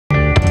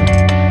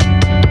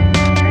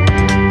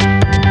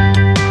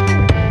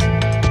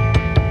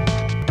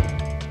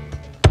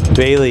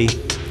Bailey,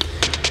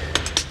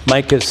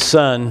 Micah's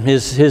son,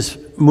 his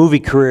movie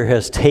career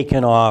has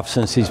taken off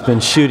since he's been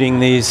shooting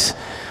these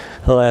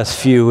the last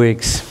few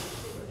weeks.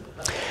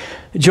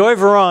 Joy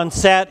Veron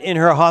sat in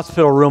her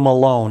hospital room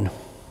alone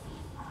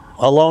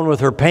with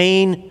her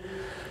pain,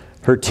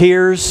 her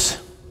tears,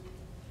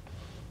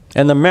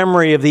 and the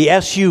memory of the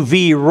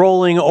SUV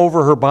rolling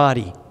over her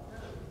body.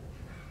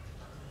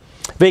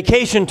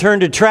 Vacation turned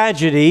to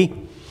tragedy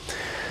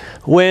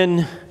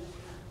when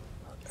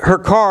her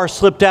car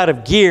slipped out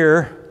of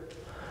gear,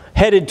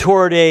 headed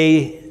toward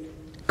a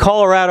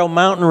Colorado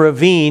mountain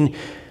ravine,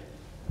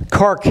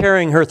 car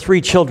carrying her 3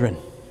 children.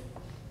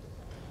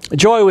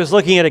 Joy was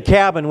looking at a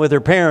cabin with her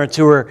parents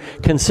who were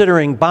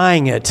considering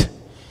buying it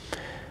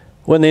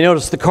when they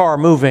noticed the car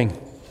moving.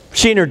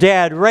 She and her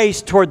dad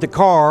raced toward the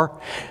car.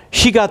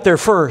 She got there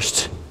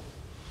first.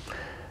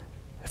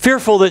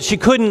 Fearful that she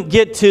couldn't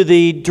get to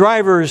the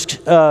driver's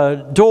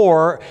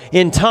door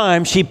in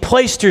time, she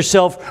placed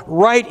herself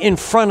right in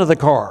front of the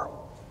car.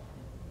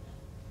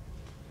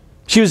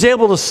 She was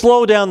able to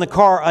slow down the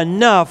car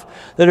enough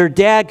that her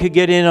dad could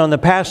get in on the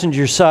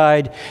passenger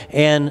side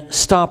and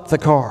stop the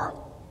car.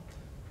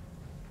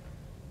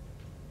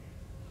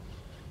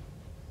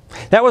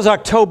 That was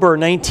October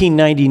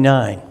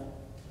 1999.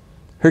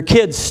 Her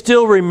kids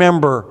still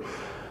remember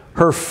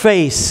her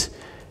face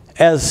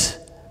as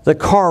the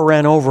car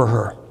ran over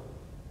her.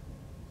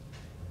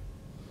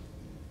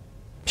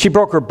 She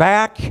broke her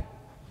back.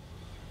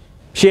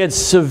 She had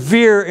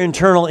severe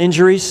internal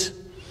injuries.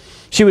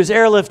 She was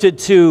airlifted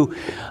to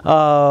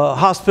a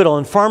hospital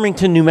in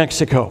Farmington, New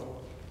Mexico.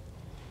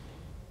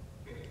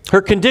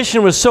 Her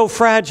condition was so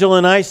fragile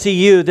in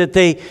ICU that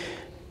they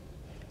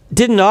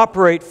didn't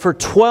operate for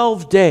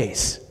 12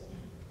 days.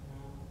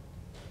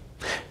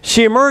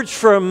 She emerged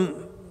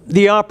from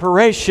the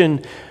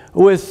operation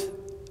with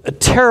a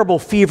terrible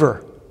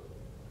fever.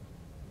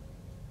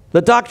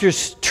 The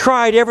doctors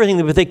tried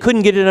everything, but they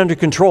couldn't get it under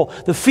control.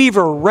 The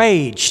fever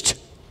raged.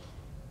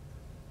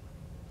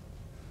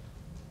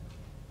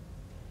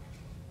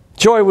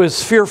 Joy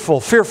was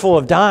fearful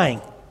of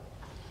dying,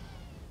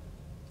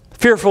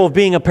 fearful of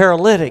being a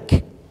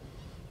paralytic.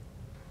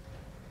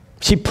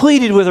 She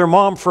pleaded with her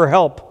mom for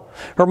help.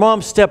 Her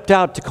mom stepped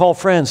out to call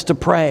friends to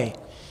pray.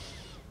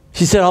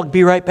 She said, "I'll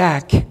be right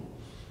back."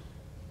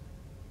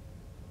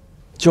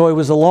 Joy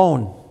was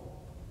alone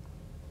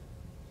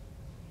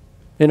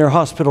in her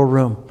hospital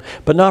room,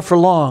 but not for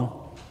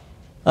long.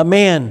 A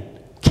man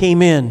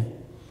came in.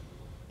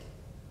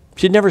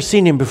 She'd never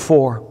seen him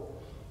before.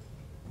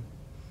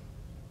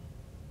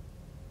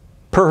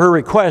 Per her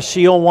request,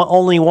 she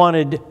only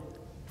wanted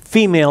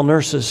female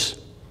nurses.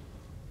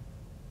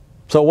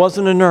 So it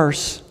wasn't a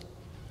nurse.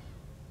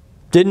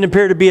 Didn't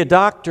appear to be a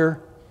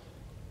doctor.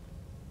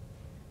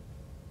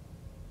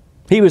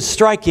 He was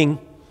striking.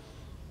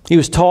 He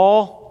was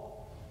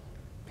tall.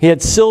 He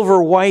had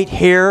silver white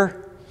hair,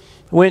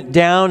 went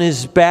down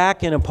his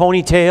back in a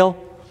ponytail,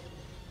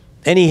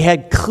 and he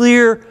had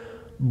clear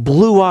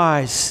blue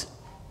eyes.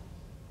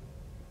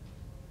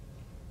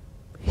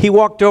 He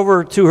walked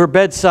over to her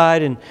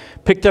bedside and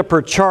picked up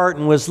her chart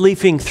and was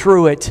leafing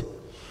through it,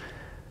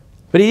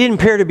 but he didn't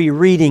appear to be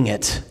reading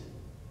it.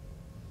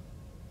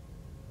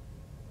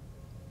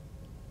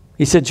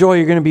 He said, "Joy,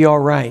 you're going to be all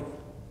right.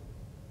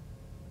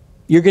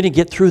 You're going to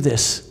get through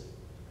this."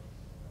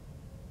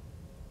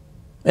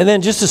 And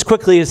then just as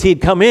quickly as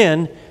he'd come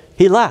in,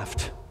 he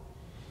left.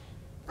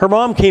 Her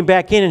mom came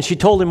back in and she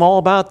told him all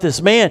about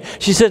this man.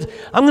 She said,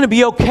 "I'm going to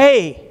be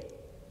okay."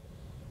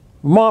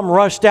 Mom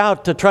rushed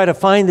out to try to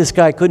find this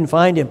guy, couldn't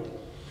find him.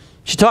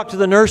 She talked to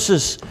the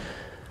nurses.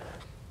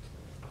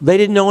 They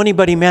didn't know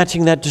anybody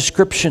matching that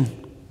description.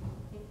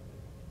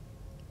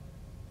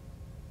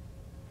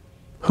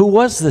 Who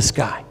was this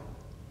guy?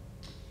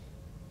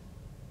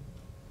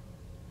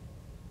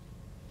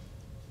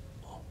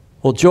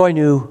 Well, Joy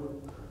knew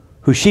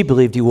who she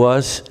believed he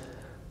was.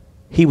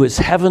 He was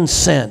heaven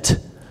sent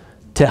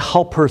to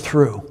help her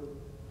through.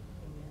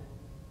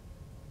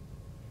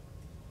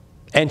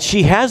 And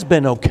she has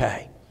been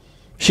okay.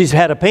 She's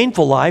had a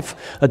painful life,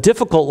 a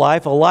difficult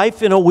life, a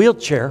life in a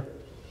wheelchair.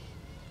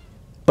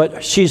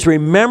 But she's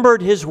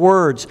remembered his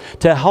words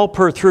to help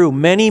her through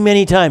many,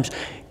 many times.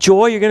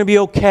 "Joy, you're going to be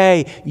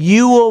okay.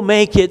 You will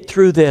make it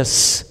through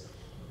this."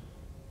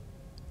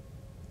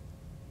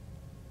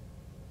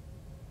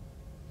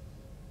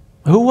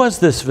 Who was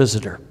this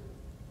visitor?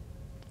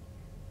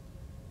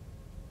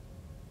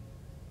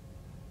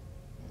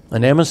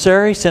 An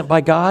emissary sent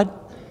by God?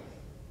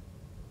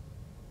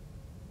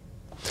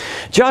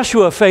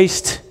 Joshua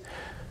faced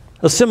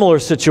a similar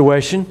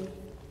situation.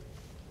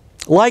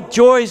 Like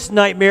Joy's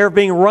nightmare of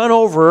being run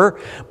over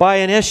by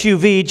an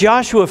SUV,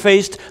 Joshua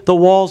faced the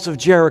walls of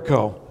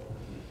Jericho.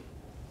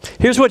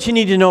 Here's what you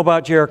need to know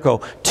about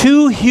Jericho.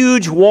 2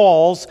 huge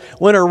walls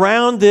went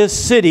around this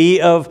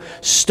city of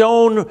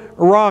stone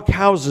rock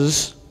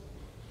houses.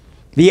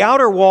 The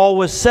outer wall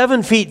was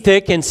 7 feet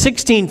thick and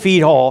 16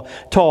 feet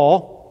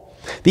tall.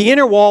 The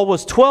inner wall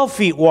was 12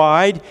 feet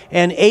wide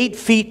and 8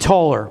 feet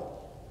taller.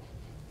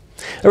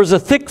 There was a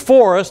thick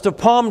forest of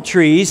palm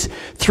trees,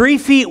 3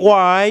 feet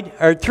wide,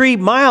 or 3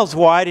 miles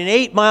wide and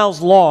 8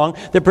 miles long,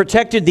 that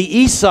protected the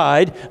east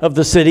side of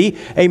the city.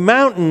 A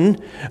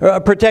mountain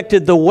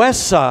protected the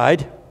west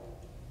side.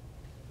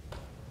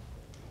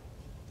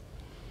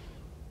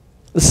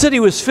 The city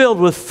was filled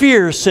with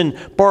fierce and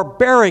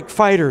barbaric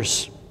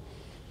fighters.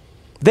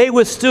 They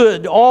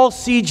withstood all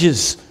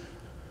sieges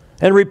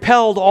and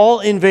repelled all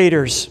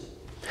invaders.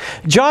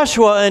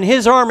 Joshua and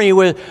his army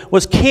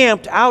was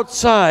camped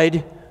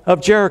outside of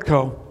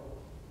Jericho.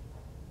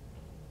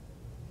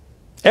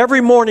 Every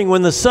morning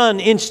when the sun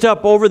inched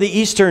up over the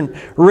eastern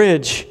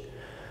ridge,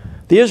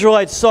 the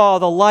Israelites saw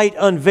the light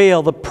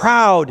unveil the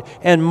proud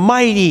and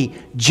mighty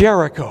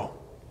Jericho.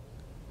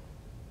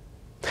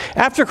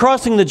 After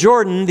crossing the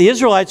Jordan, the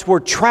Israelites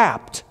were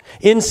trapped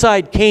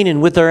inside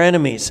Canaan with their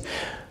enemies,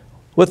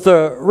 with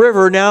the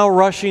river now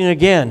rushing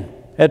again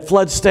at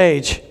flood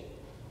stage.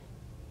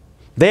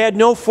 They had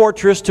no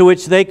fortress to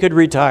which they could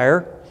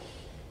retire.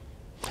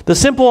 The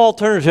simple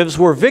alternatives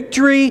were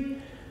victory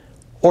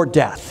or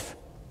death.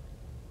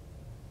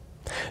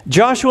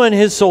 Joshua and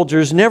his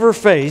soldiers never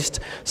faced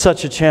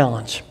such a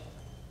challenge.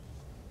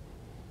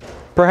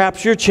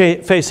 Perhaps you're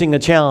facing a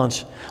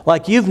challenge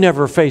like you've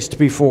never faced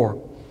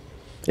before.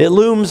 It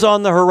looms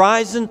on the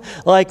horizon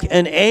like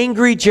an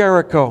angry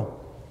Jericho,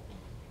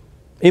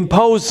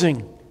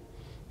 imposing,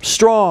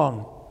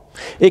 strong.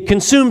 It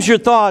consumes your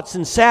thoughts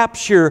and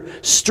saps your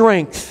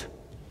strength.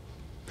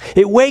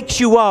 It wakes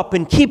you up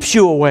and keeps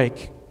you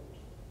awake.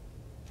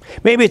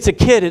 Maybe it's a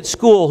kid at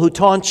school who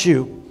taunts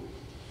you,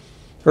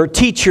 or a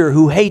teacher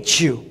who hates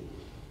you,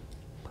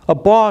 a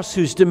boss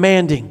who's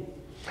demanding,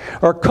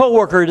 or a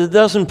coworker that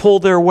doesn't pull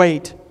their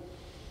weight,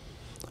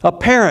 a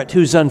parent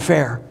who's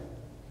unfair,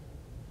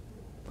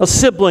 a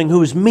sibling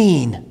who's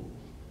mean,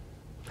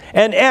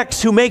 an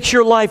ex who makes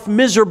your life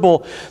miserable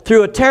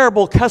through a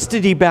terrible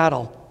custody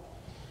battle,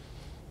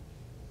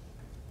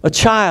 a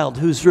child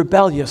who's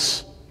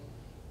rebellious,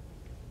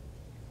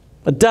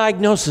 a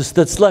diagnosis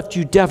that's left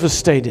you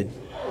devastated,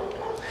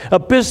 a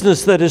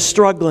business that is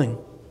struggling,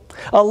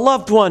 a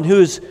loved one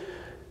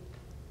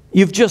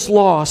you've just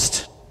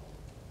lost,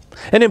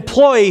 an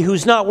employee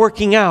who's not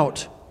working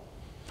out,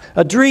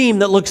 a dream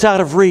that looks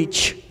out of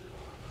reach,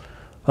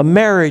 a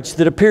marriage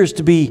that appears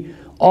to be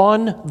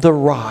on the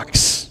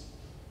rocks,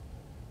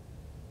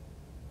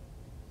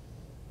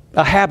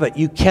 a habit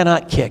you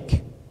cannot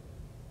kick.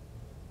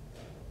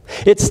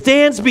 It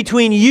stands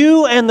between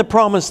you and the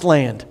promised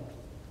land.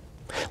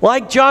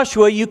 Like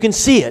Joshua, you can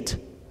see it.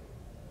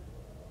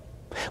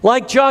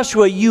 Like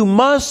Joshua, you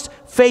must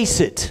face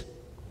it.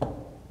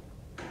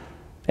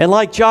 And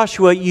like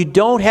Joshua, you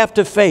don't have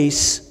to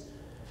face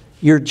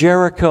your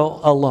Jericho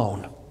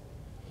alone.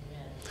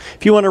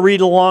 If you want to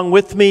read along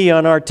with me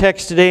on our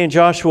text today in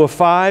Joshua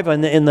 5,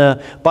 and in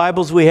the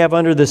Bibles we have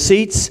under the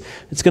seats,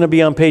 it's going to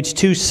be on page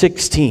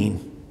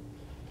 216,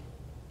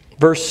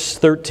 verse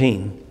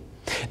 13.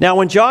 Now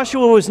when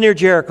Joshua was near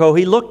Jericho,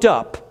 he looked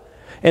up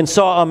and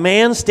saw a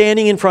man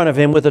standing in front of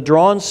him with a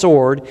drawn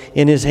sword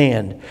in his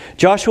hand.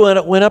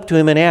 Joshua went up to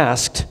him and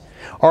asked,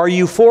 "Are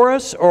you for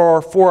us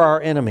or for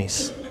our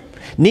enemies?"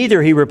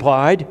 "Neither," he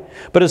replied,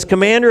 "but as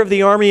commander of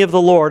the army of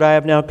the Lord I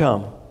have now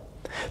come."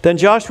 Then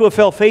Joshua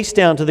fell face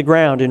down to the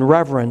ground in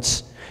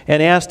reverence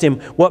and asked him,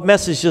 "What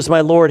message does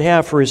my Lord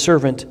have for his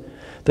servant?"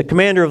 The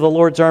commander of the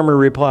Lord's army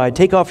replied,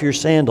 "Take off your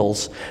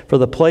sandals, for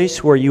the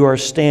place where you are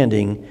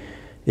standing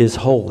is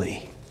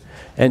holy."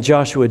 And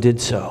Joshua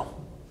did so.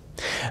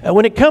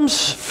 When it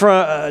comes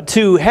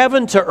to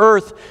heaven to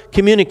earth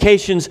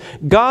communications,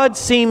 God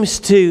seems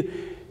to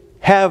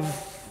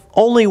have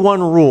only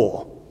one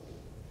rule.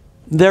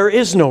 There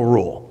is no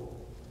rule.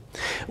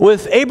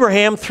 With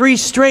Abraham, 3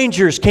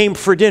 strangers came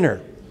for dinner.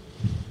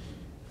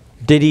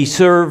 Did he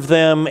serve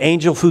them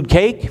angel food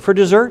cake for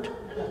dessert?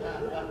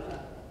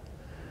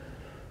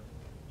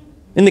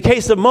 In the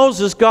case of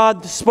Moses,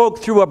 God spoke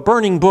through a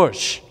burning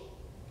bush.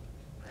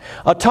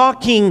 A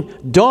talking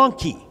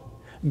donkey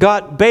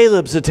got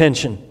Balaam's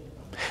attention.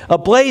 A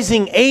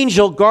blazing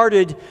angel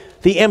guarded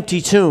the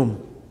empty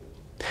tomb.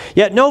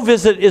 Yet no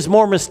visit is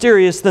more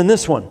mysterious than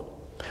this one.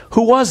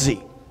 Who was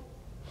he?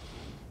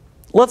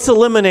 Let's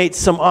eliminate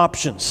some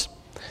options.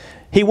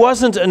 He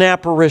wasn't an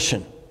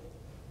apparition.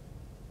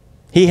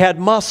 He had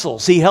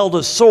muscles. He held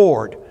a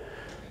sword.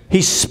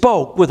 He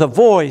spoke with a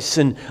voice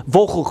and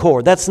vocal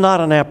cord. That's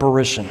not an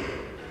apparition.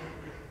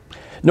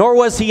 Nor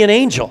was he an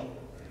angel.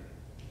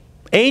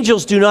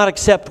 Angels do not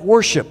accept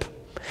worship.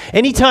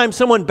 Anytime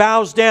someone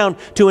bows down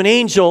to an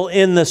angel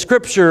in the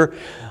scripture,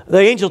 the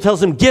angel tells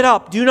them, "Get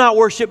up, do not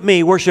worship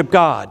me, worship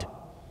God."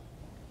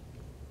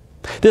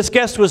 This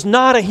guest was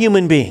not a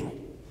human being.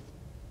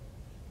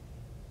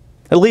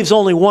 It leaves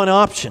only one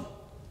option.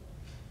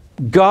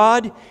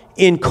 God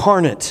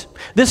incarnate.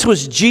 This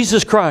was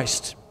Jesus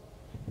Christ.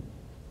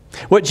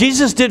 What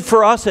Jesus did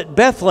for us at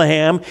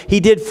Bethlehem,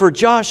 he did for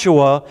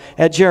Joshua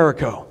at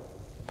Jericho.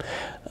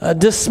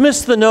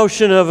 Dismiss the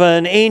notion of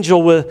an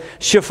angel with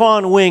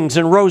chiffon wings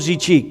and rosy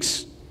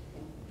cheeks.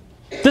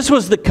 This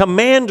was the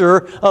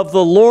commander of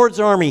the Lord's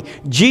army,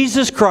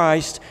 Jesus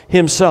Christ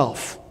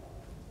himself.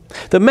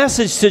 The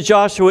message to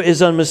Joshua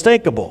is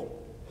unmistakable.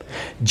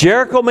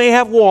 Jericho may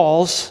have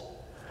walls,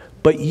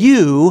 but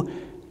you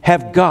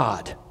have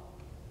God.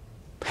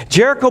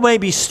 Jericho may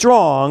be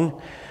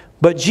strong,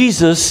 but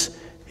Jesus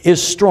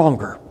is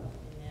stronger.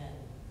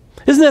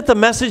 Isn't that the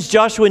message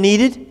Joshua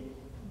needed?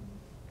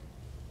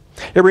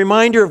 A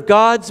reminder of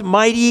God's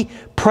mighty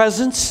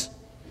presence.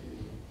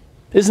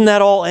 Isn't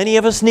that all any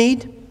of us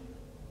need?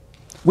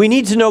 We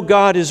need to know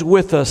God is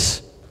with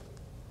us.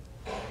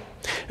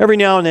 Every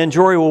now and then,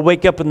 Jory will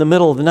wake up in the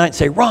middle of the night and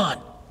say, "Ron,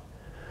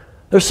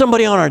 there's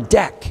somebody on our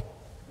deck.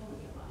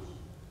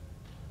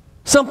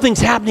 Something's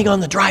happening on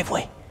the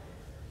driveway.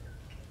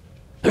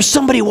 There's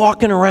somebody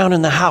walking around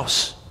in the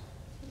house."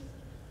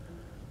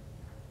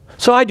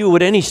 So I do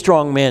what any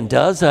strong man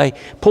does. I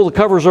pull the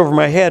covers over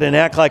my head and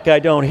act like I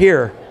don't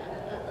hear.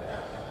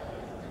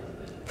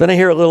 Then I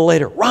hear a little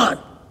later, "Ron."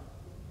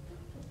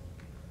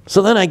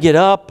 So then I get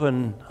up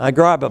and I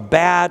grab a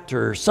bat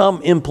or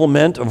some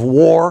implement of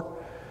war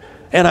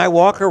and I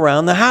walk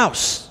around the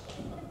house.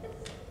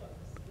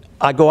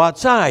 I go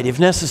outside if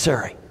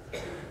necessary.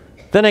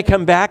 Then I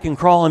come back and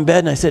crawl in bed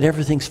and I said,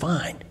 "Everything's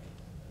fine."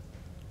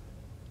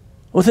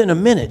 Within a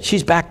minute,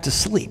 she's back to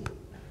sleep.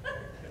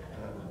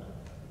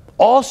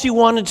 All she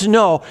wanted to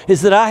know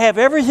is that I have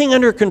everything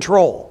under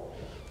control.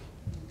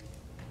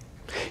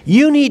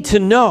 You need to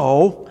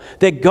know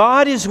that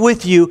God is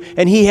with you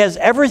and He has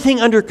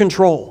everything under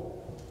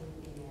control.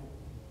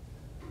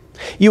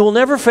 You will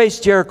never face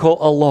Jericho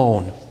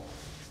alone.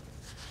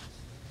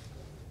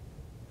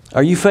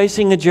 Are you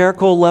facing a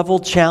Jericho-level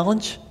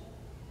challenge?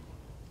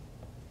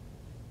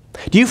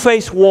 Do you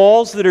face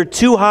walls that are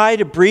too high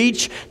to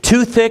breach,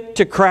 too thick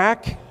to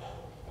crack?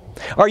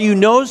 Are you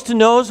nose to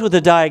nose with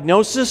a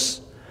diagnosis,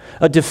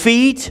 a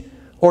defeat,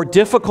 or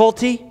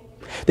difficulty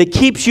that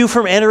keeps you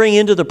from entering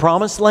into the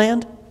promised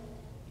land?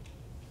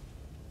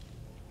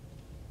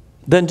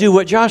 Then do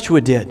what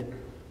Joshua did.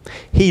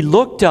 He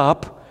looked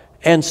up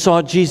and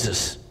saw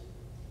Jesus.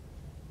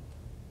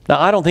 Now,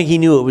 I don't think he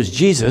knew it was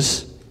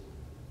Jesus,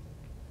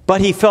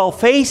 but he fell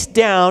face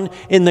down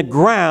in the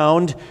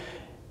ground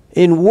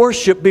in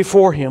worship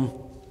before him.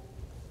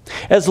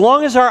 As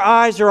long as our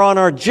eyes are on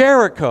our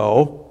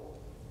Jericho,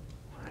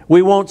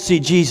 we won't see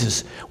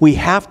Jesus. We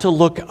have to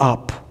look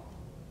up.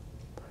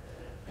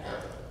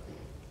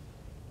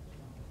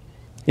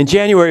 In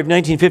January of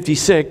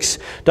 1956,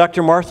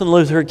 Dr. Martin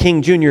Luther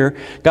King Jr.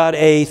 got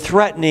a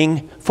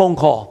threatening phone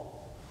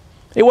call.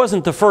 It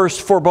wasn't the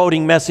first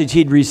foreboding message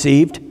he'd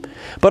received,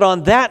 but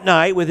on that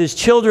night, with his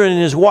children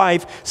and his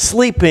wife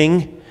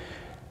sleeping,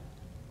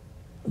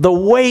 the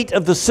weight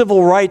of the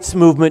civil rights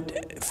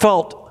movement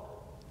felt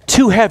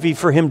too heavy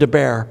for him to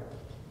bear.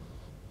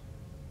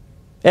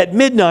 At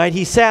midnight,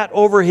 he sat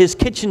over his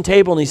kitchen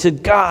table and he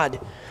said, "God,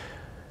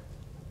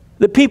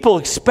 the people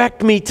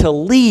expect me to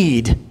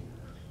lead,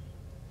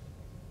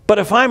 but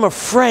if I'm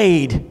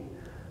afraid,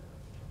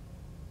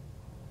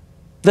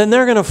 then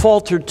they're going to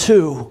falter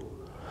too.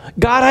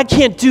 God, I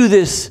can't do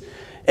this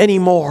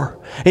anymore."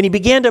 And he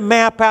began to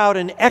map out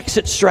an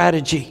exit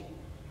strategy.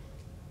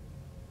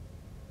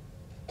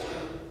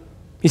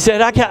 He said,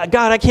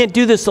 God, I can't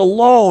do this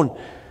alone.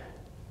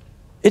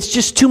 It's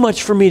just too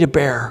much for me to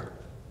bear.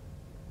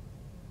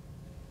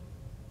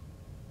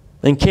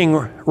 And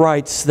King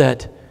writes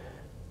that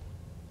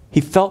he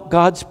felt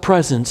God's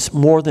presence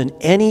more than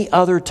any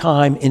other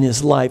time in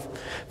his life.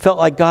 Felt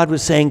like God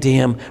was saying to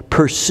him,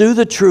 "Pursue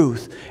the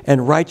truth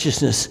and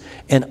righteousness,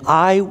 and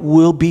I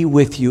will be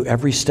with you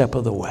every step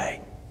of the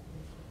way."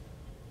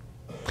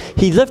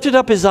 He lifted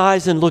up his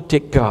eyes and looked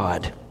at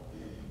God.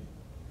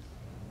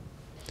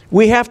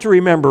 We have to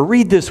remember,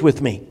 read this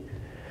with me.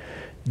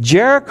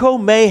 Jericho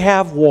may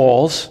have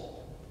walls,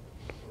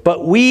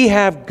 but we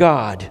have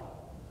God.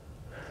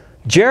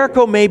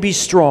 Jericho may be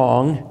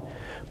strong,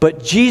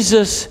 but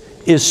Jesus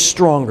is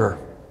stronger.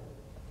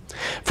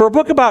 For a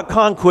book about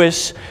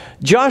conquests,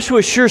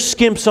 Joshua sure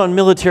skimps on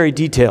military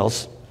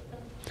details.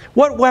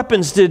 What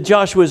weapons did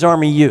Joshua's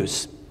army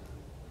use?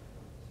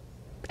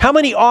 How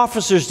many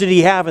officers did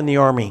he have in the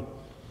army?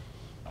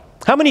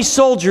 How many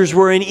soldiers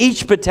were in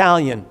each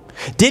battalion?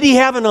 Did he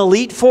have an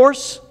elite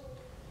force?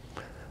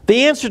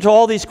 The answer to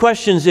all these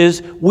questions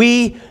is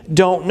we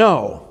don't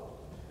know.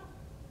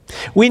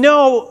 We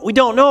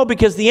don't know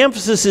because the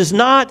emphasis is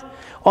not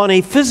on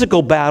a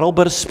physical battle,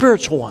 but a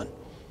spiritual one.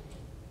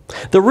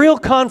 The real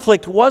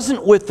conflict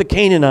wasn't with the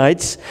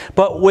Canaanites,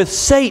 but with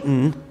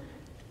Satan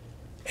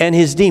and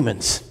his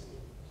demons.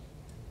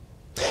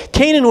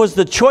 Canaan was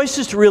the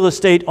choicest real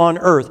estate on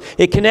earth.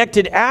 It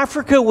connected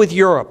Africa with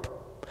Europe,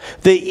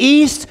 the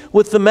East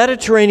with the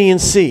Mediterranean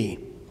Sea.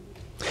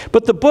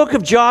 But the book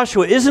of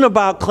Joshua isn't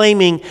about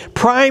claiming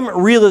prime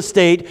real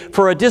estate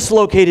for a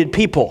dislocated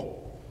people.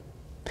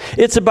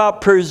 It's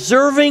about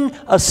preserving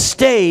a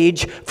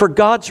stage for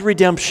God's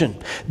redemption.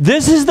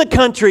 This is the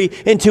country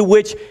into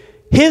which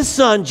His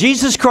Son,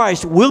 Jesus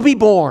Christ, will be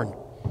born.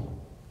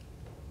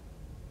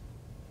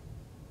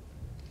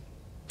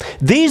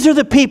 These are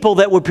the people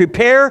that would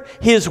prepare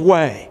His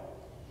way.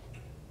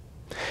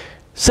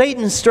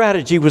 Satan's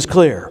strategy was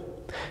clear.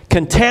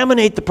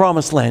 contaminate the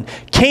promised land.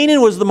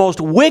 Canaan was the most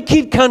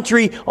wicked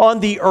country on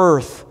the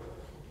earth.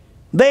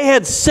 They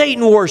had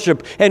Satan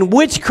worship and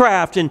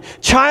witchcraft and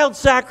child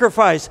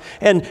sacrifice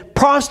and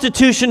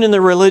prostitution in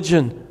their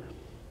religion.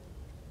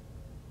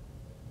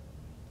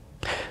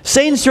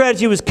 Satan's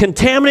strategy was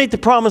contaminate the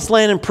promised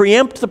land and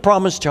preempt the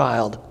promised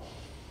child.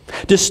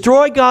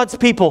 Destroy God's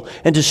people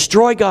and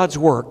destroy God's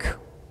work.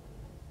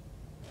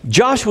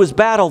 Joshua's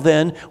battle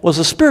then was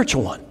a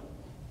spiritual one.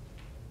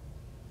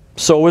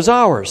 So was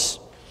ours.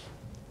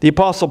 The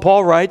Apostle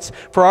Paul writes,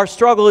 "For our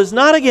struggle is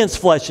not against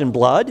flesh and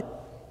blood."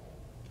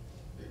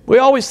 We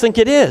always think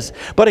it is,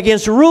 but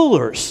against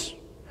rulers,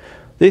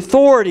 the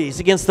authorities,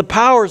 against the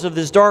powers of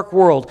this dark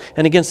world,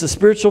 and against the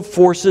spiritual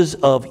forces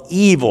of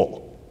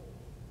evil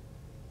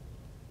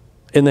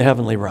in the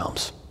heavenly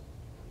realms.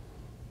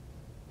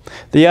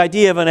 The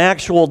idea of an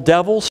actual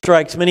devil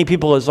strikes many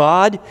people as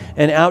odd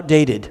and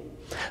outdated.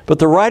 But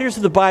the writers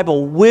of the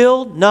Bible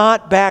will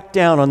not back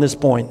down on this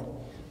point.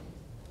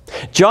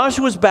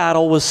 Joshua's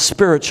battle was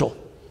spiritual.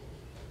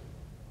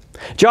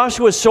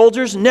 Joshua's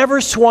soldiers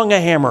never swung a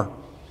hammer.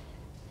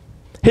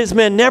 His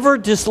men never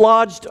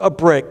dislodged a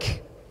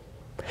brick.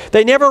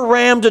 They never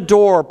rammed a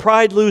door or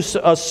pried loose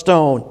a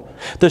stone.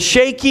 The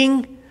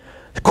shaking,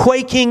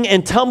 quaking,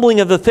 and tumbling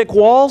of the thick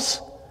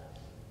walls,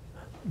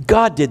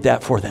 God did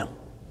that for them.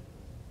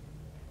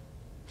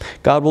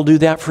 God will do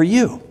that for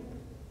you.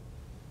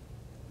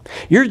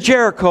 Your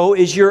Jericho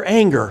is your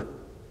anger,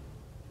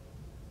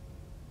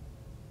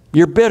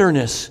 your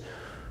bitterness,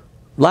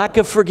 lack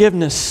of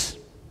forgiveness,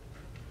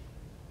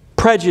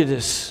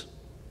 prejudice,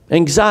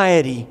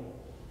 anxiety,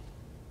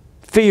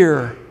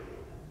 fear,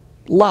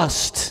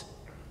 lust,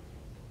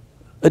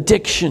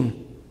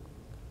 addiction,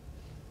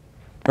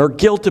 or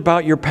guilt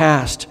about your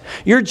past.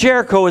 Your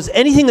Jericho is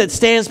anything that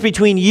stands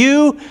between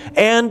you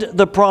and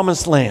the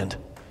promised land.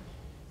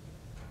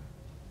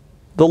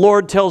 The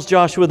Lord tells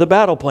Joshua the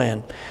battle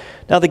plan.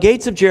 Now the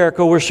gates of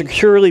Jericho were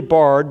securely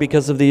barred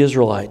because of the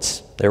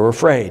Israelites. They were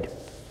afraid.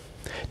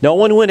 No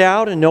one went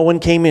out and no one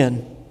came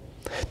in.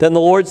 Then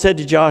the Lord said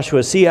to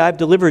Joshua, "See, I've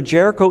delivered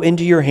Jericho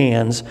into your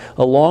hands,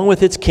 along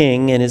with its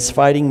king and its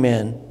fighting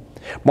men.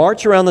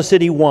 March around the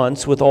city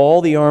once with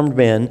all the armed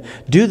men.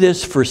 Do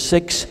this for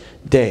 6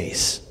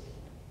 days."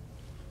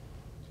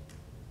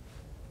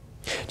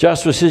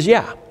 Joshua says,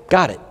 "Yeah,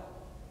 got it."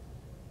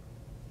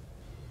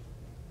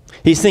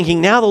 He's thinking,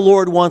 now the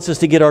Lord wants us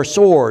to get our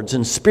swords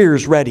and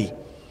spears ready.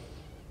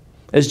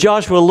 As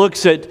Joshua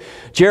looks at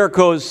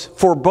Jericho's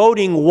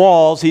foreboding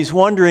walls, he's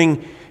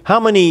wondering how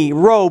many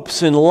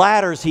ropes and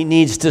ladders he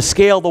needs to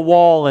scale the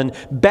wall and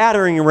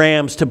battering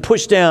rams to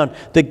push down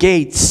the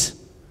gates.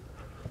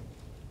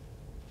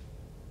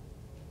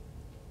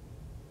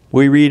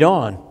 We read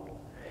on.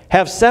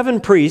 Have 7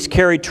 priests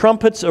carry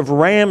trumpets of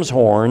ram's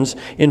horns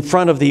in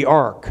front of the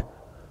ark.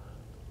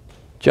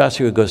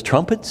 Joshua goes,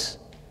 trumpets?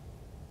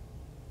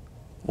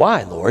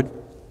 Why, Lord?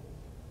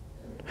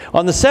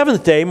 On the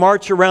 7th day,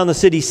 march around the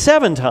city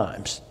 7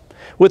 times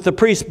with the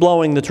priests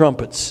blowing the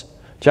trumpets.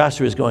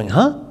 Joshua is going,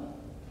 huh?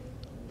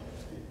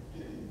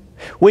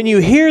 When you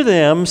hear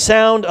them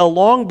sound a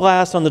long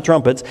blast on the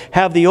trumpets,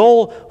 have the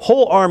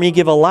whole army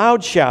give a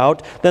loud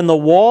shout, then the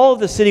wall of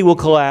the city will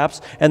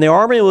collapse and the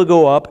army will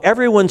go up,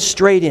 everyone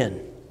straight in.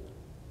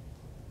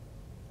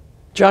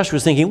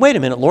 Joshua's thinking, wait a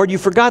minute, Lord, you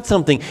forgot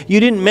something. You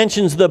didn't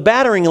mention the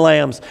battering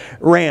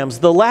rams,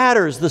 the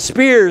ladders, the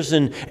spears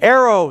and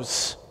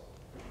arrows.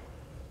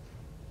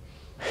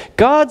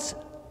 God's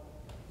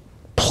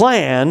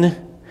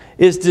plan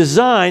is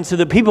designed so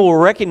that people will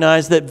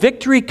recognize that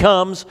victory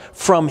comes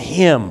from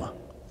Him.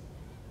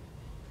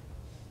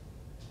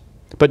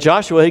 But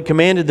Joshua had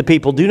commanded the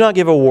people, do not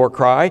give a war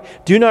cry,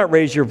 do not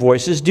raise your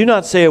voices, do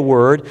not say a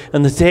word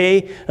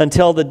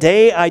until the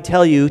day I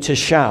tell you to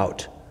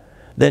shout.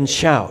 Then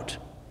shout.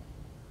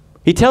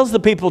 He tells the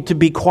people to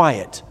be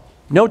quiet.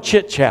 No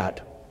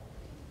chit-chat.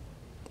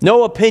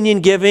 No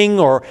opinion giving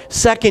or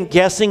second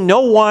guessing.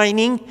 No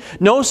whining.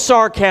 No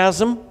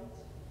sarcasm.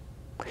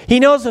 He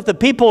knows if the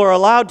people are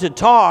allowed to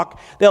talk,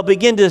 they'll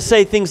begin to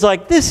say things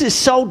like, this is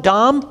so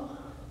dumb.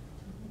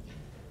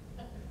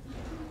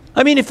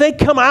 I mean, if they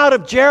come out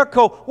of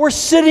Jericho, we're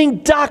sitting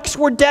ducks,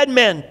 we're dead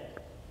men.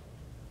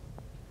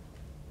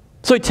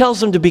 So he tells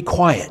them to be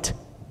quiet.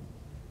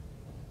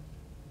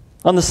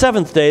 On the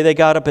 7th day, they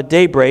got up at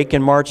daybreak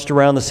and marched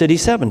around the city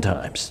 7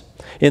 times.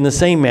 In the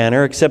same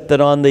manner, except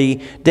that on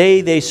the day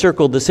they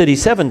circled the city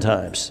 7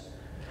 times.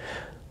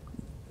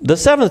 The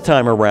 7th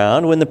time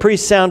around, when the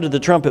priest sounded the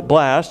trumpet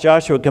blast,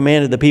 Joshua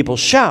commanded the people,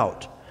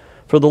 shout,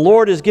 for the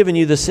Lord has given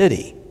you the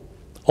city.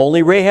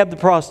 Only Rahab the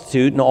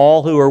prostitute and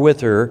all who are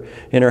with her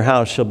in her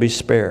house shall be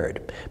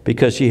spared,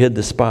 because she hid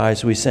the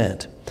spies we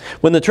sent.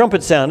 When the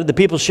trumpet sounded, the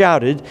people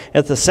shouted.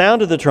 At the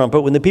sound of the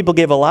trumpet, when the people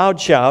gave a loud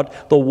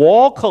shout, the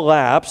wall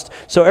collapsed,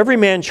 so every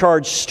man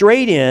charged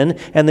straight in,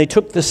 and they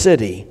took the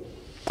city.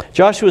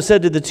 Joshua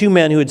said to the 2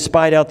 men who had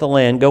spied out the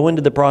land, go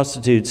into the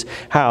prostitute's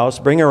house,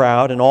 bring her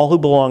out, and all who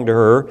belong to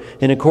her,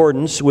 in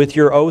accordance with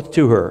your oath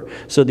to her.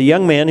 So the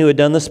young man who had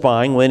done the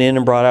spying went in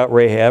and brought out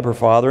Rahab, her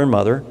father and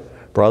mother,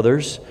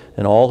 brothers,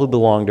 and all who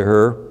belonged to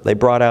her. They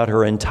brought out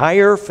her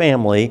entire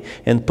family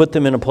and put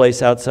them in a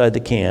place outside the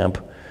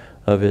camp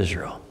of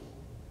Israel.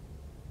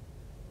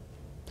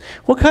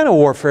 What kind of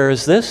warfare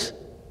is this?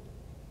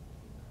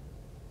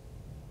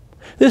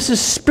 This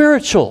is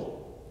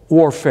spiritual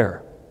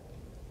warfare.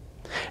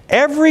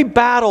 Every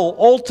battle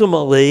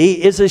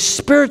ultimately is a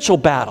spiritual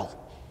battle.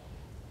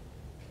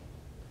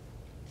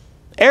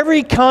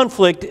 Every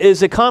conflict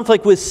is a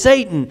conflict with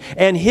Satan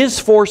and his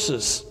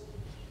forces.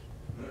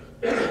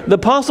 The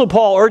Apostle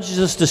Paul urges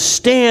us to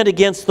stand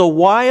against the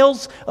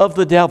wiles of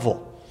the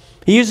devil.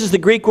 He uses the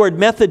Greek word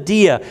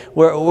methodia,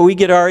 where we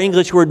get our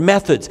English word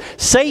methods.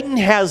 Satan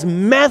has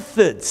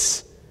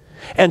methods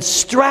and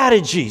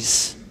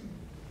strategies.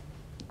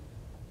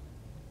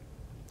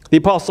 The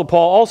Apostle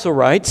Paul also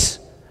writes,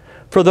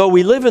 "For though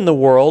we live in the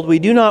world, we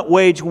do not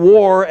wage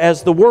war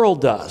as the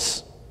world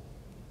does."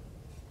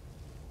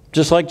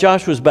 Just like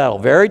Joshua's battle,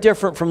 very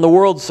different from the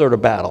world's sort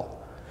of battle.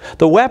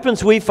 The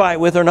weapons we fight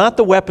with are not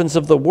the weapons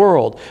of the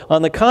world.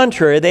 On the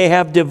contrary, they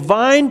have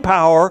divine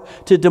power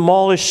to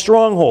demolish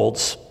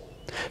strongholds.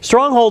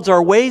 Strongholds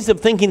are ways of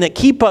thinking that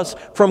keep us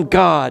from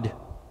God,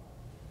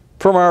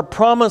 from our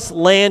promised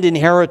land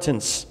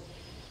inheritance.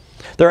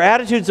 They're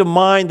attitudes of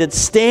mind that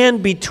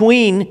stand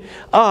between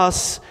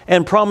us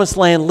and promised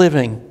land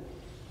living.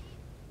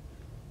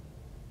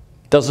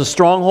 Does a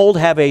stronghold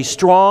have a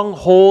strong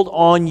hold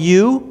on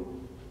you?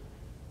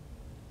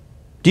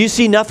 Do you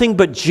see nothing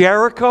but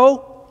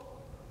Jericho?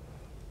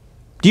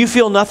 Do you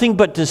feel nothing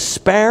but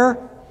despair?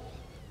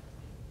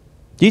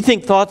 Do you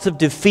think thoughts of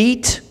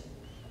defeat?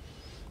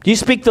 Do you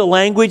speak the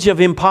language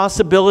of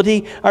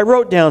impossibility? I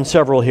wrote down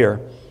several here.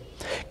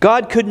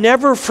 God could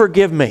never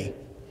forgive me.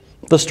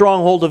 The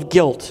stronghold of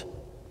guilt.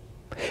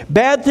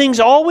 Bad things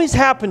always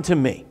happen to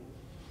me.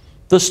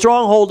 The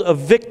stronghold of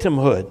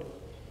victimhood.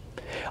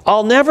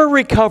 I'll never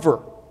recover.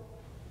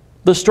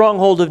 The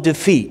stronghold of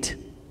defeat.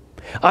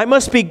 I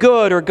must be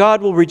good or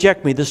God will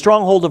reject me. The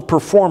stronghold of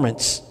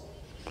performance.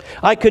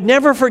 I could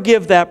never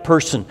forgive that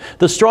person.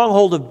 The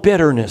stronghold of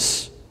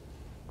bitterness.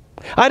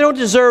 I don't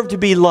deserve to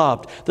be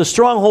loved. The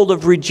stronghold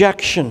of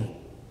rejection.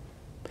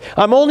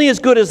 I'm only as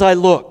good as I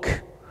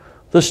look.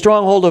 The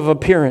stronghold of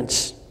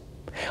appearance.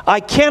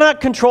 I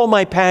cannot control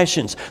my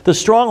passions. The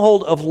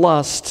stronghold of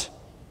lust.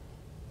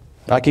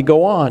 I could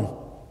go on.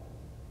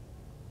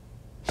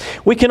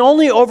 We can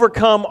only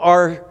overcome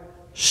our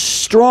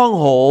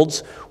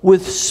strongholds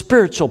with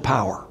spiritual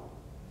power.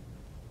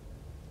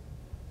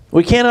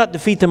 We cannot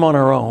defeat them on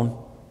our own.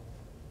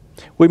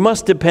 We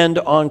must depend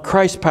on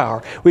Christ's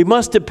power. We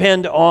must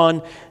depend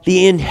on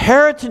the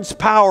inheritance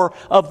power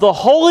of the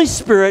Holy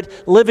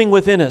Spirit living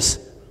within us.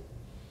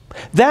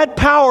 That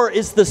power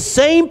is the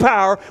same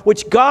power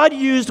which God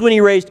used when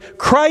He raised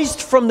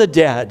Christ from the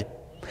dead.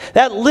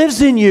 That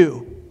lives in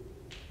you.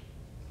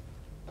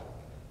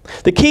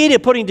 The key to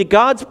putting to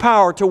God's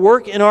power to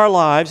work in our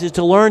lives is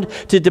to learn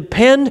to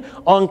depend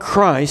on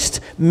Christ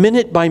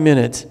minute by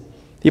minute.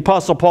 The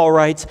Apostle Paul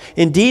writes,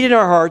 "Indeed in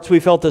our hearts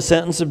we felt the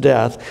sentence of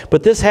death,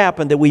 but this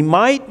happened that we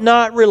might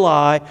not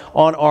rely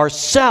on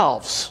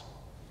ourselves,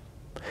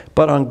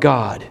 but on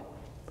God,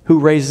 who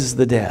raises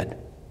the dead."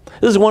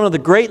 This is one of the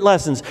great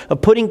lessons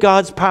of putting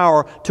God's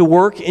power to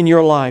work in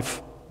your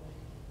life.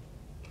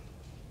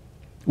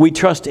 We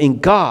trust in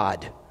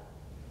God,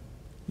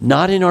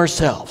 not in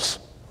ourselves.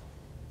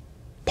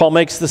 Paul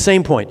makes the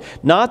same point.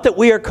 Not that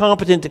we are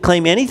competent to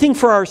claim anything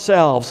for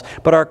ourselves,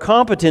 but our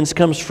competence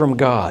comes from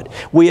God.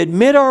 We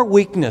admit our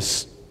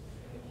weakness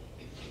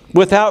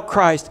without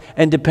Christ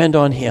and depend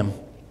on Him.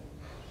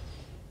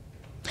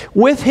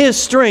 With His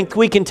strength,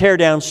 we can tear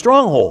down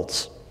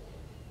strongholds.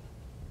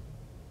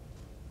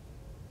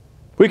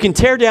 We can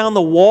tear down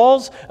the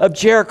walls of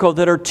Jericho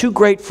that are too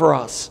great for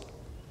us.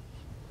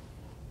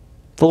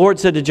 The Lord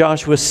said to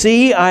Joshua,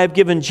 "See, I have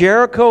given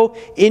Jericho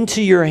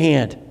into your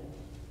hand."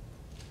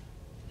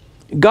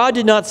 God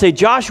did not say,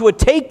 "Joshua,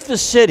 take the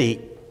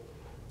city."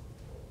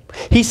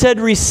 He said,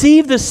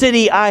 "Receive the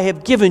city I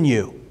have given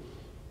you."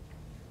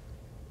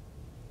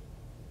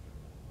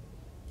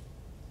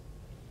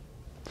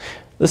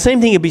 The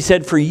same thing can be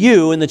said for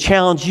you and the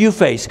challenge you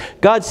face.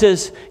 God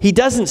says, He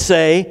doesn't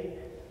say,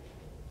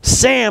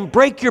 "Sam,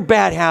 break your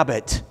bad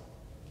habit."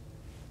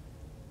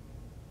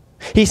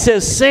 He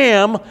says,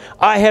 "Sam,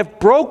 I have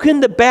broken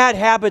the bad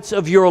habits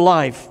of your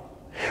life.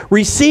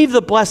 Receive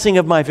the blessing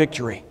of my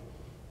victory."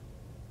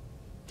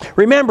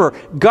 Remember,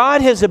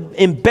 God has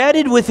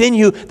embedded within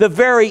you the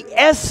very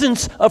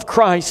essence of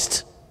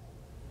Christ.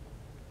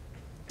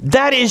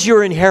 That is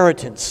your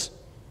inheritance.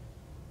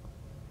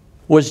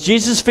 Was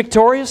Jesus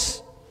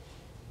victorious?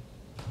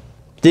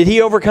 Did He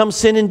overcome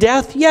sin and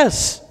death?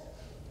 Yes.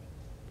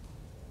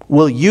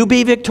 Will you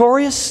be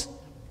victorious?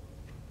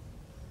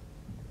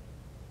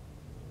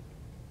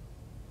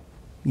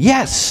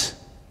 Yes.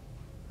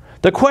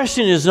 The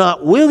question is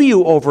not will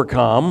you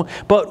overcome,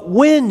 but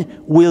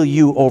when will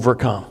you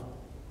overcome?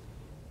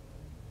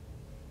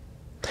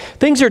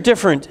 Things are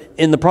different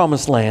in the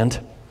Promised Land.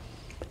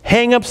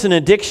 Hang-ups and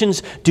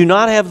addictions do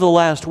not have the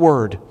last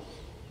word.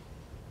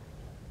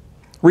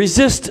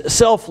 Resist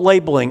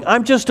self-labeling.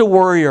 I'm just a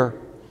worrier.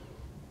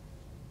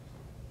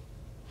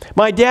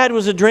 My dad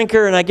was a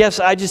drinker, and I guess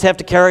I just have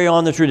to carry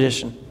on the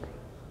tradition.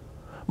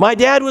 My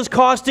dad was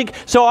caustic,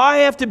 so I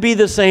have to be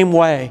the same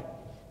way.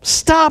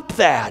 Stop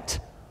that.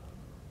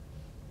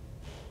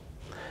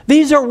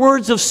 These are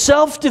words of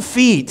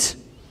self-defeat.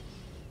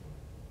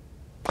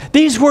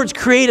 These words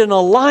create an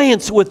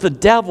alliance with the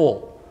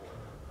devil.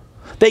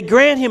 They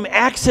grant him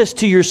access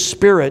to your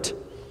spirit.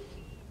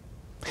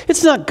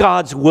 It's not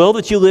God's will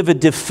that you live a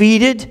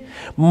defeated,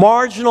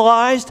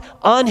 marginalized,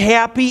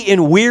 unhappy,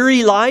 and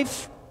weary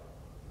life.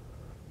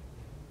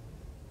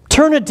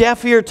 Turn a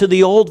deaf ear to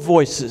the old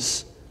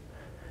voices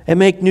and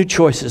make new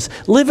choices.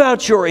 Live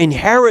out your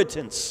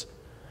inheritance,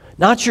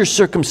 not your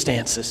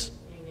circumstances.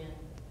 Amen.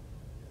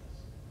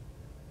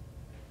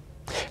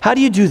 How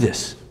do you do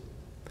this?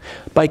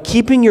 By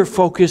keeping your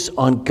focus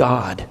on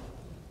God.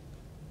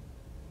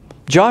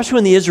 Joshua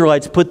and the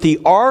Israelites put the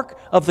Ark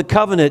of the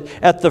Covenant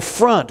at the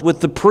front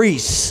with the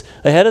priests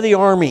ahead of the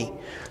army.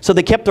 So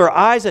they kept their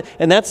eyes,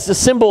 and that's the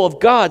symbol of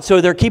God. So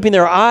they're keeping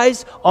their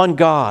eyes on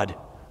God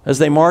as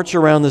they march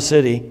around the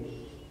city.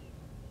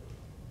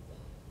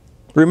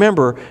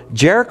 Remember,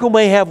 Jericho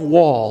may have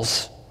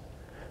walls,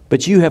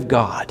 but you have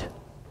God.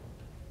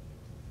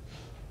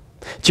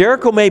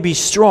 Jericho may be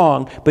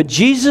strong, but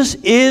Jesus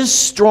is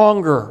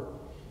stronger.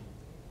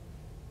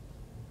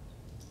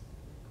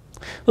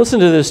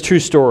 Listen to this true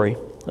story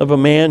of a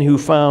man who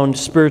found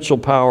spiritual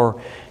power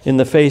in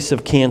the face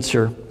of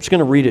cancer. I'm just going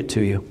to read it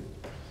to you.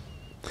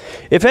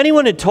 If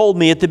anyone had told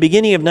me at the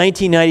beginning of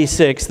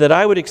 1996 that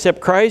I would accept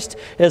Christ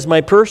as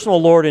my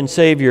personal Lord and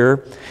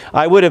Savior,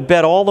 I would have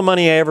bet all the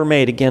money I ever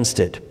made against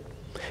it.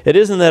 It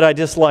isn't that I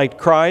disliked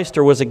Christ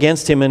or was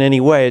against him in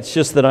any way. It's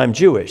just that I'm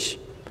Jewish.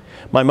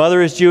 My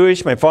mother is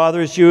Jewish. My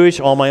father is Jewish.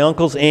 All my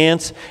uncles,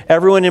 aunts,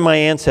 everyone in my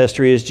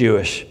ancestry is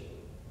Jewish.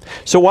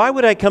 So why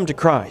would I come to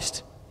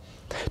Christ?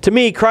 To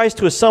me,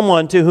 Christ was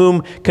someone to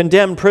whom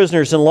condemned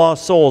prisoners and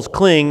lost souls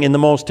cling in the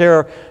most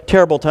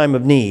terrible time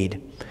of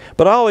need.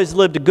 But I always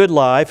lived a good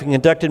life and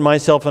conducted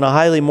myself in a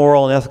highly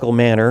moral and ethical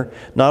manner,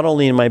 not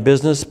only in my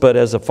business, but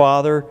as a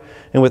father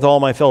and with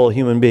all my fellow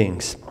human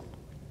beings.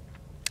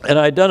 And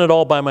I'd done it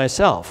all by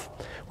myself,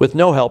 with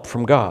no help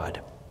from God.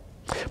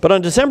 But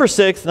on December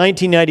 6,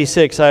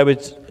 1996, I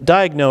was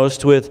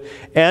diagnosed with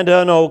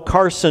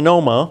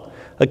adenocarcinoma,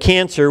 a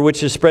cancer which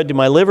has spread to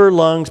my liver,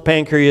 lungs,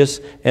 pancreas,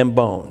 and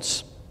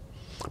bones.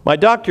 My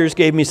doctors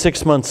gave me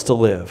 6 months to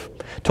live,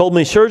 told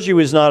me surgery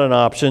was not an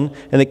option,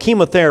 and that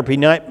chemotherapy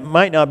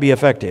might not be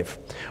effective.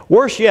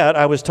 Worse yet,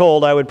 I was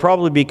told I would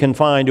probably be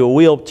confined to a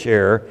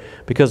wheelchair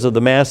because of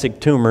the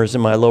massive tumors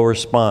in my lower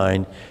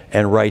spine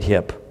and right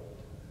hip.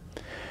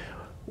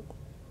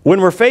 When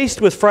we're faced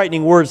with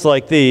frightening words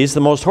like these,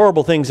 the most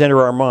horrible things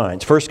enter our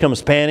minds. First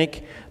comes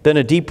panic, then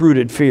a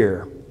deep-rooted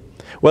fear.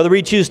 Whether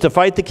we choose to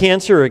fight the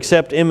cancer or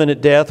accept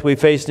imminent death, we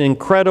face an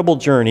incredible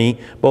journey,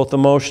 both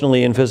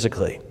emotionally and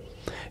physically.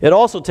 It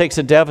also takes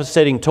a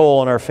devastating toll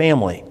on our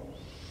family.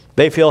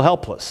 They feel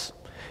helpless.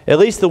 At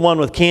least the one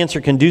with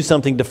cancer can do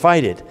something to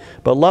fight it,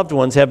 but loved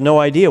ones have no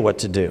idea what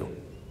to do.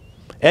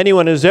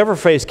 Anyone who's ever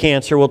faced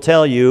cancer will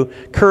tell you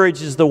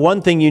courage is the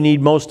one thing you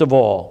need most of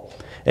all.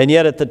 And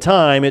yet at the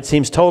time, it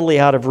seems totally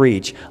out of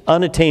reach,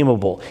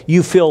 unattainable.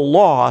 You feel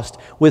lost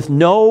with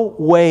no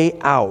way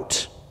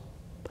out.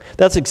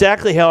 That's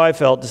exactly how I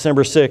felt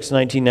December 6,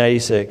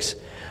 1996.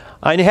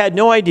 I had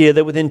no idea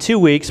that within 2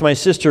 weeks, my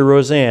sister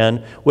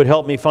Roseanne would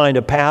help me find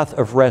a path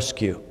of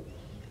rescue.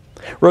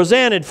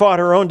 Roseanne had fought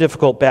her own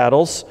difficult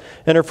battles.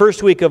 In her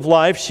first week of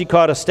life, she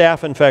caught a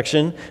staph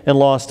infection and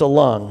lost a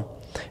lung.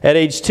 At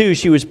age 2,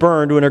 she was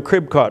burned when her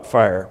crib caught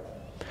fire.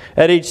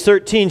 At age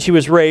 13, she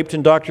was raped,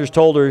 and doctors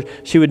told her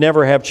she would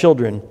never have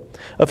children.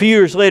 A few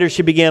years later,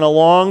 she began a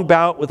long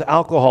bout with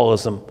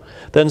alcoholism,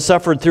 then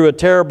suffered through a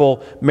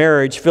terrible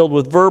marriage filled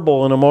with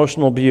verbal and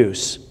emotional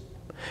abuse.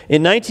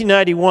 In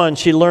 1991,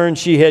 she learned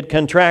she had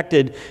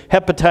contracted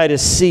hepatitis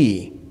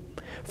C.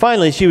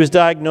 Finally, she was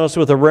diagnosed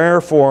with a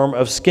rare form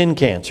of skin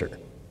cancer.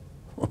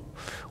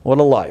 What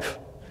a life.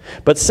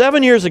 But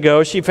 7 years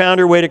ago, she found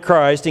her way to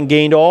Christ and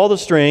gained all the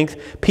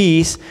strength,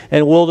 peace,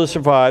 and will to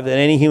survive that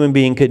any human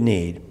being could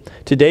need.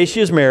 Today she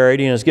is married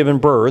and has given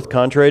birth,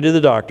 contrary to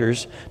the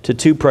doctors, to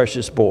 2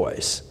 precious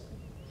boys.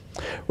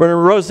 When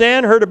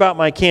Roseanne heard about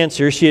my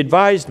cancer, she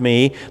advised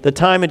me the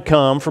time had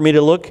come for me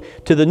to look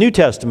to the New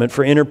Testament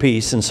for inner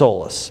peace and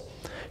solace.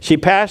 She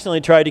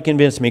passionately tried to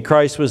convince me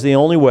Christ was the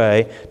only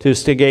way to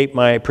escape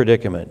my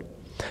predicament.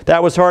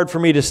 That was hard for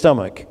me to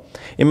stomach.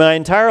 In my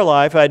entire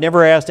life, I had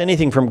never asked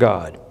anything from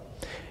God.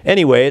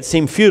 Anyway, it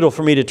seemed futile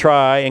for me to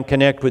try and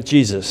connect with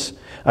Jesus.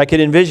 I could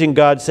envision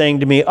God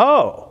saying to me,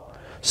 "Oh,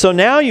 so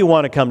now you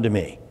want to come to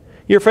me.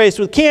 You're faced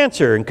with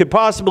cancer and could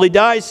possibly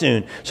die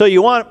soon, so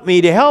you want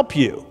me to help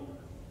you.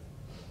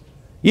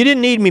 You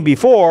didn't need me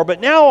before,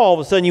 but now all of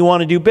a sudden you want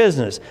to do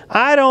business."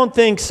 I don't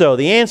think so.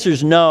 The answer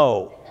is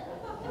no.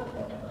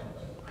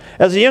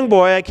 As a young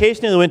boy, I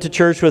occasionally went to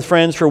church with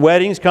friends for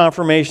weddings,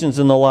 confirmations,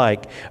 and the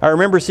like. I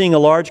remember seeing a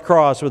large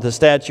cross with a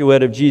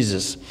statuette of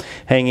Jesus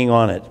hanging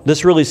on it.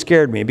 This really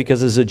scared me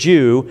because as a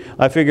Jew,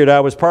 I figured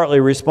I was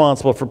partly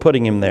responsible for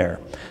putting him there.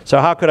 So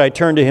how could I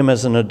turn to him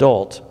as an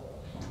adult?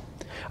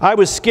 I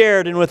was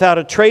scared and without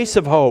a trace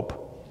of hope.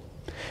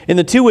 In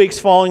the 2 weeks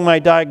following my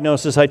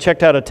diagnosis, I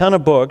checked out a ton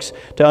of books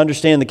to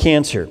understand the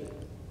cancer.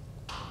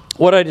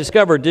 What I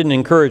discovered didn't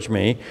encourage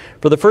me.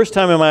 For the first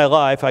time in my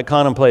life, I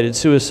contemplated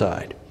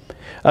suicide.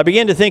 I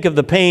began to think of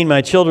the pain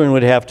my children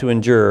would have to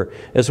endure,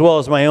 as well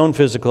as my own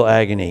physical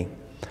agony.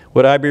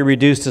 Would I be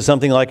reduced to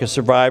something like a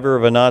survivor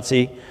of a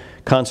Nazi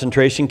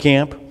concentration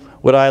camp?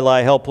 Would I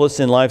lie helpless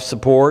in life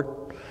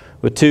support,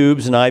 with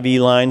tubes and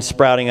IV lines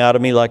sprouting out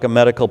of me like a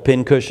medical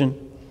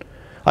pincushion?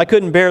 I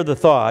couldn't bear the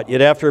thought,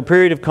 yet after a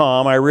period of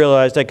calm, I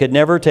realized I could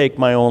never take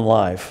my own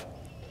life.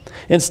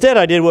 Instead,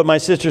 I did what my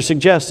sister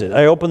suggested.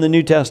 I opened the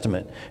New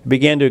Testament and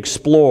began to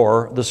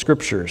explore the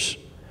Scriptures.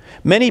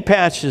 Many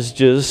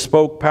passages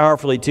spoke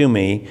powerfully to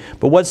me,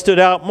 but what stood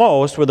out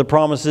most were the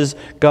promises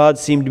God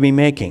seemed to be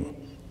making.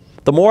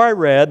 The more I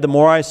read, the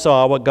more I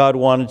saw what God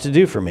wanted to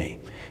do for me.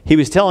 He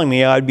was telling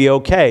me I'd be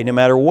okay no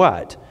matter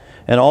what,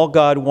 and all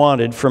God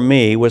wanted from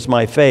me was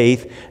my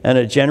faith and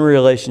a genuine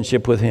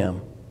relationship with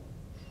Him.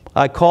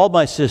 I called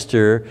my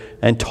sister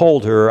and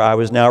told her I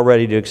was now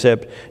ready to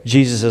accept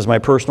Jesus as my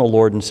personal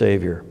Lord and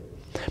Savior.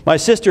 My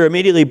sister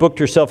immediately booked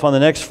herself on the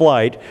next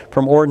flight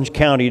from Orange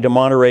County to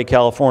Monterey,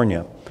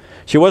 California.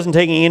 She wasn't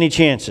taking any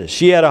chances.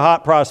 She had a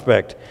hot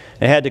prospect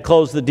and had to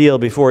close the deal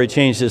before he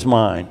changed his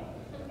mind.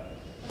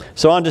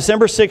 So on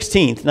December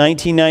 16th,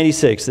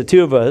 1996, the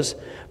two of us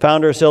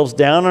found ourselves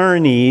down on our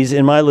knees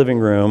in my living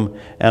room,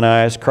 and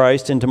I asked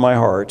Christ into my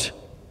heart.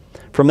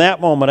 From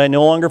that moment, I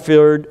no longer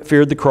feared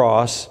the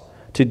cross.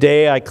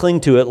 Today, I cling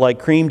to it like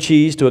cream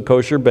cheese to a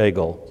kosher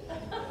bagel.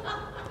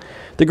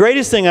 The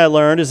greatest thing I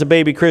learned as a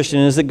baby Christian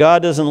is that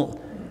God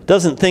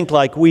doesn't think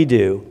like we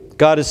do.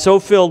 God is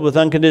so filled with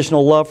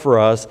unconditional love for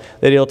us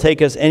that He'll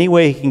take us any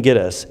way He can get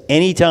us,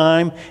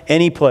 anytime,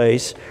 any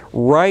place,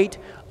 right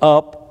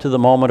up to the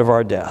moment of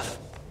our death.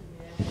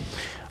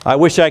 I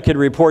wish I could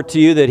report to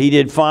you that he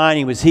did fine,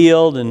 he was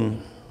healed,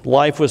 and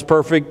life was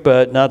perfect,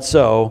 but not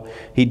so.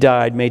 He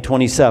died May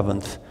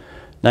 27th,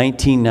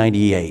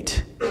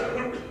 1998.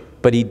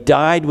 But he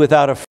died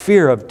without a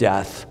fear of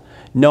death,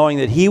 knowing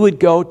that he would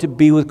go to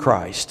be with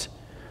Christ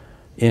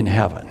in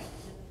heaven.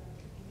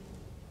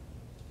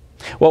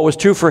 What was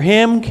true for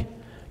him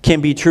can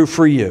be true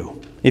for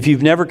you. If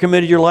you've never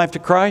committed your life to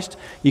Christ,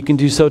 you can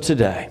do so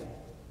today.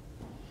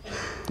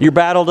 Your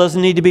battle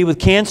doesn't need to be with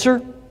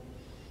cancer.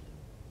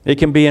 It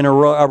can be in a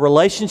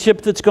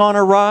relationship that's gone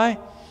awry,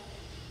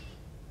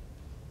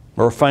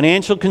 or a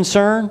financial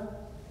concern,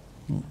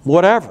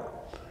 whatever.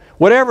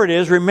 Whatever it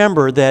is,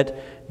 remember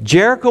that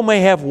Jericho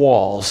may have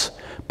walls,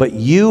 but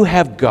you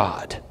have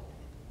God.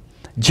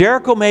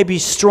 Jericho may be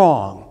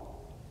strong,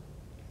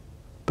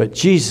 but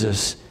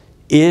Jesus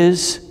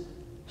is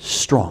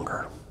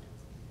stronger.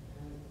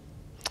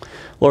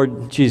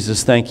 Lord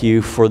Jesus, thank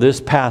you for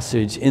this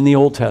passage in the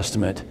Old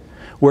Testament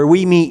where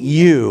we meet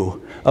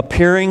you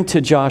appearing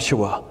to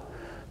Joshua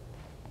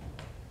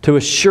to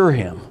assure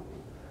him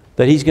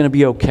that he's going to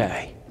be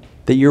okay,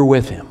 that you're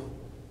with him.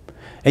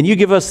 And you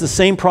give us the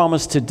same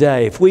promise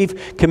today. If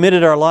we've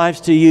committed our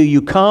lives to you,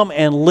 you come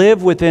and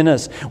live within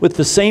us with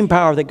the same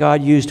power that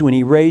God used when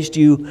he raised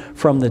you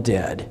from the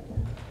dead.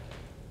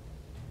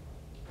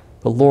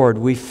 But Lord,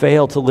 we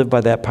fail to live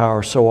by that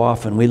power so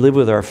often. We live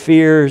with our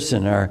fears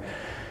and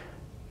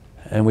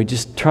we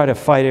just try to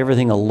fight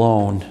everything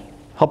alone.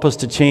 Help us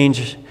to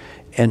change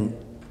and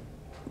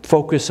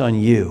focus on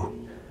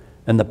you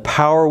and the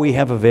power we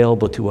have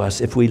available to us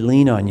if we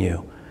lean on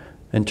you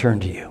and turn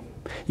to you.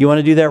 You want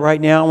to do that right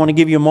now? I want to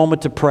give you a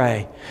moment to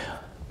pray.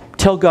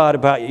 Tell God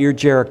about your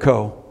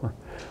Jericho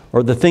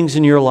or the things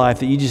in your life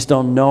that you just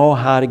don't know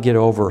how to get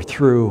over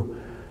through.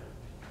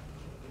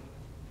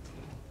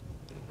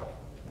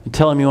 And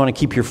tell him you want to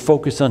keep your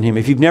focus on him.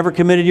 If you've never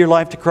committed your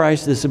life to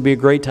Christ, this would be a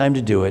great time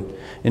to do it.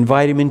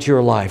 Invite him into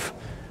your life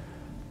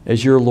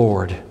as your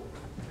Lord.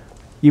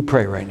 You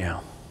pray right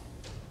now.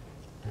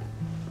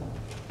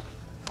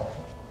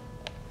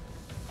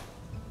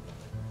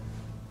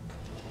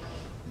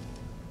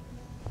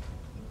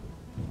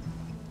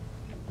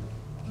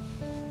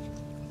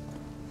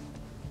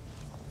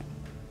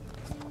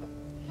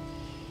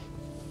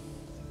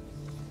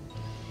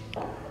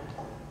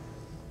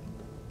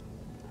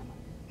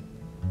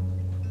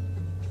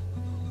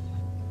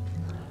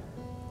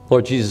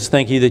 Lord Jesus,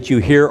 thank you that you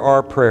hear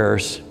our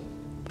prayers.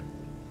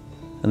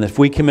 And that if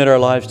we commit our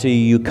lives to you,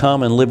 you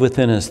come and live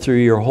within us through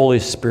your Holy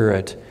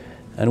Spirit.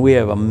 And we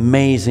have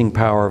amazing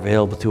power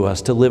available to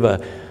us to live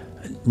a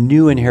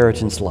new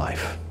inheritance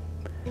life.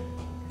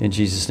 In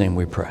Jesus' name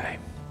we pray.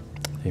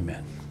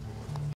 Amen.